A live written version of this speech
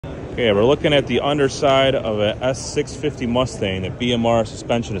Okay, we're looking at the underside of a S650 Mustang that BMR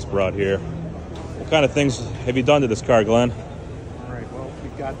Suspension has brought here. What kind of things have you done to this car, Glenn? All right, well,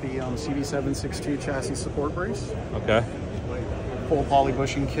 we've got the CV762 chassis support brace. Okay. Full poly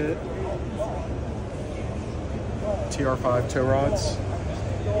bushing kit. TR5 tow rods.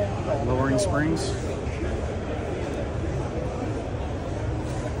 Lowering springs.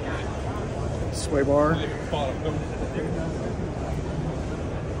 Sway bar.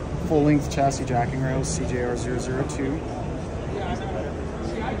 Full-length chassis jacking rails, CJR 002.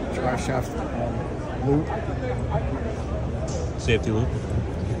 Drive shaft loop. Safety loop.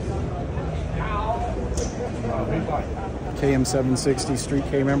 KM760 street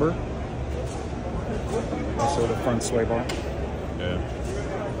K member. Also the front sway bar. Yeah.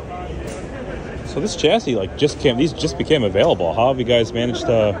 So this chassis, these just became available. How have you guys managed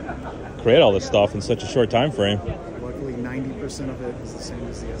to create all this stuff in such a short time frame? Luckily, 90% of it is the same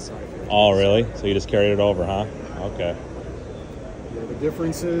as the S650. Oh, really? So you just carried it over, huh? Okay. Yeah, the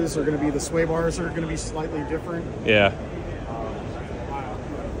differences are going to be the sway bars are going to be slightly different. Yeah.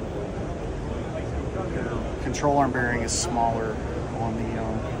 Control arm bearing is smaller on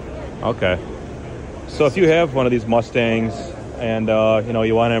the. Okay. So if you have one of these Mustangs and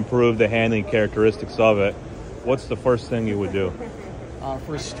you want to improve the handling characteristics of it, what's the first thing you would do?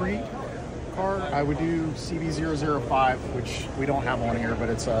 For a street car, I would do CV005, which we don't have on here, but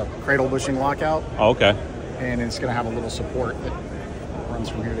it's a cradle bushing lockout. Oh, okay. And it's going to have a little support that runs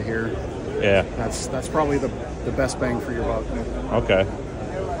from here to here. Yeah. That's probably the best bang for your buck. Okay.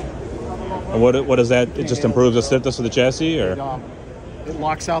 And what is that? It just improves the stiffness of the chassis, or? It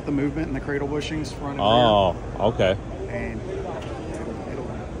locks out the movement in the cradle bushings front and rear. Oh, okay. And it'll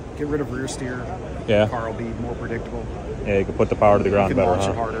get rid of rear steer. Yeah. The car will be more predictable. Yeah, you can put the power to the ground better, huh?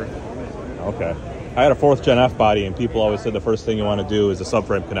 You can launch it harder. Okay. I had a 4th gen F body, and people always said the first thing you want to do is the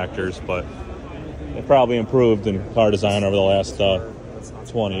subframe connectors, but it probably improved in car design over the last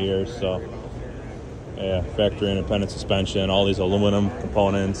 20 years. So, yeah, factory independent suspension, all these aluminum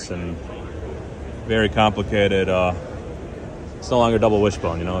components, and very complicated. It's no longer double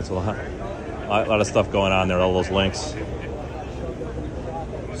wishbone, it's a lot of stuff going on there, all those links.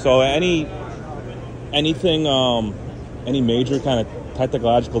 So any major kind of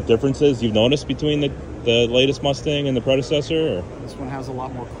technological differences you've noticed between the latest Mustang and the predecessor? Or? This one has a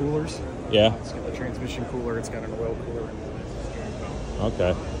lot more coolers. Yeah. It's got the transmission cooler. It's got an oil cooler.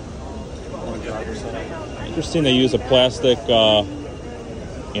 Okay. Interesting they use a plastic,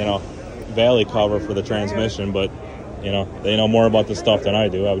 valley cover for the transmission, but, they know more about this stuff than I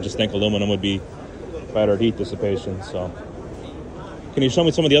do. I would just think aluminum would be better at heat dissipation, so. Can you show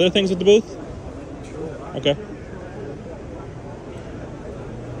me some of the other things at the booth? Sure. Okay.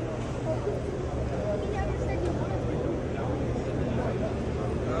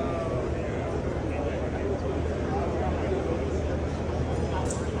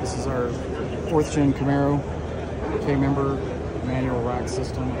 This is our 4th gen Camaro K-member manual rack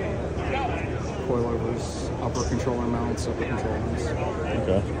system. Coilovers, upper controller mounts, upper control mounts.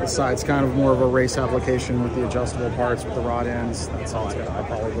 Okay. The side's kind of more of a race application with the adjustable parts with the rod ends. That's all it's got high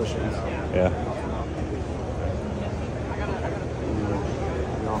poly bushings. Yeah.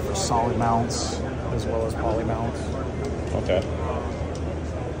 We offer solid mounts as well as poly mounts. Okay.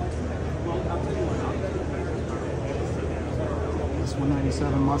 This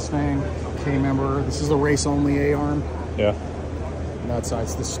 197 Mustang K-member. This is a race-only A-arm. Yeah. And that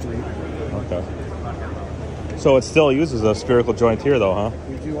side's the street. Okay. So it still uses a spherical joint here, though, huh?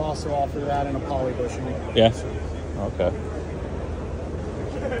 We do also offer that in a poly bushing. Yeah. Okay.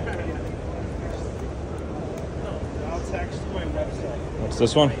 What's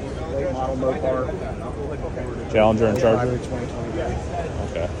this one? Late model Mopar. Challenger and Charger. 2023.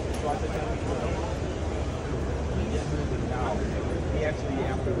 Okay.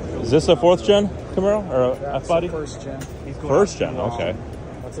 Is this a 4th gen Camaro or a F body? 1st gen. 1st gen. Okay.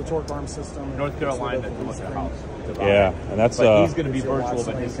 That's a torque arm system. North Carolina to look at the house. Yeah, and that's But he's going to be virtual,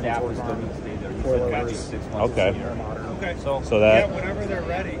 but his staff is going to stay there. He's going to be 6 months okay. a year. Okay. So that whenever they're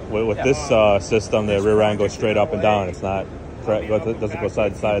ready. with this system, the rear end goes straight up and down. It's not doesn't go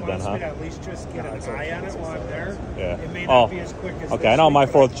side to side then, huh? At least just get an eye on it while I'm there. Yeah. It may not be as quick as okay. I know my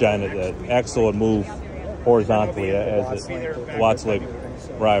 4th gen, the axle would move horizontally as it Watts link.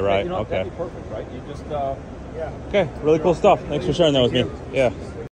 Right. Okay. That'd be perfect, right? You just Okay. Really cool stuff. Thanks for sharing that with me. Yeah.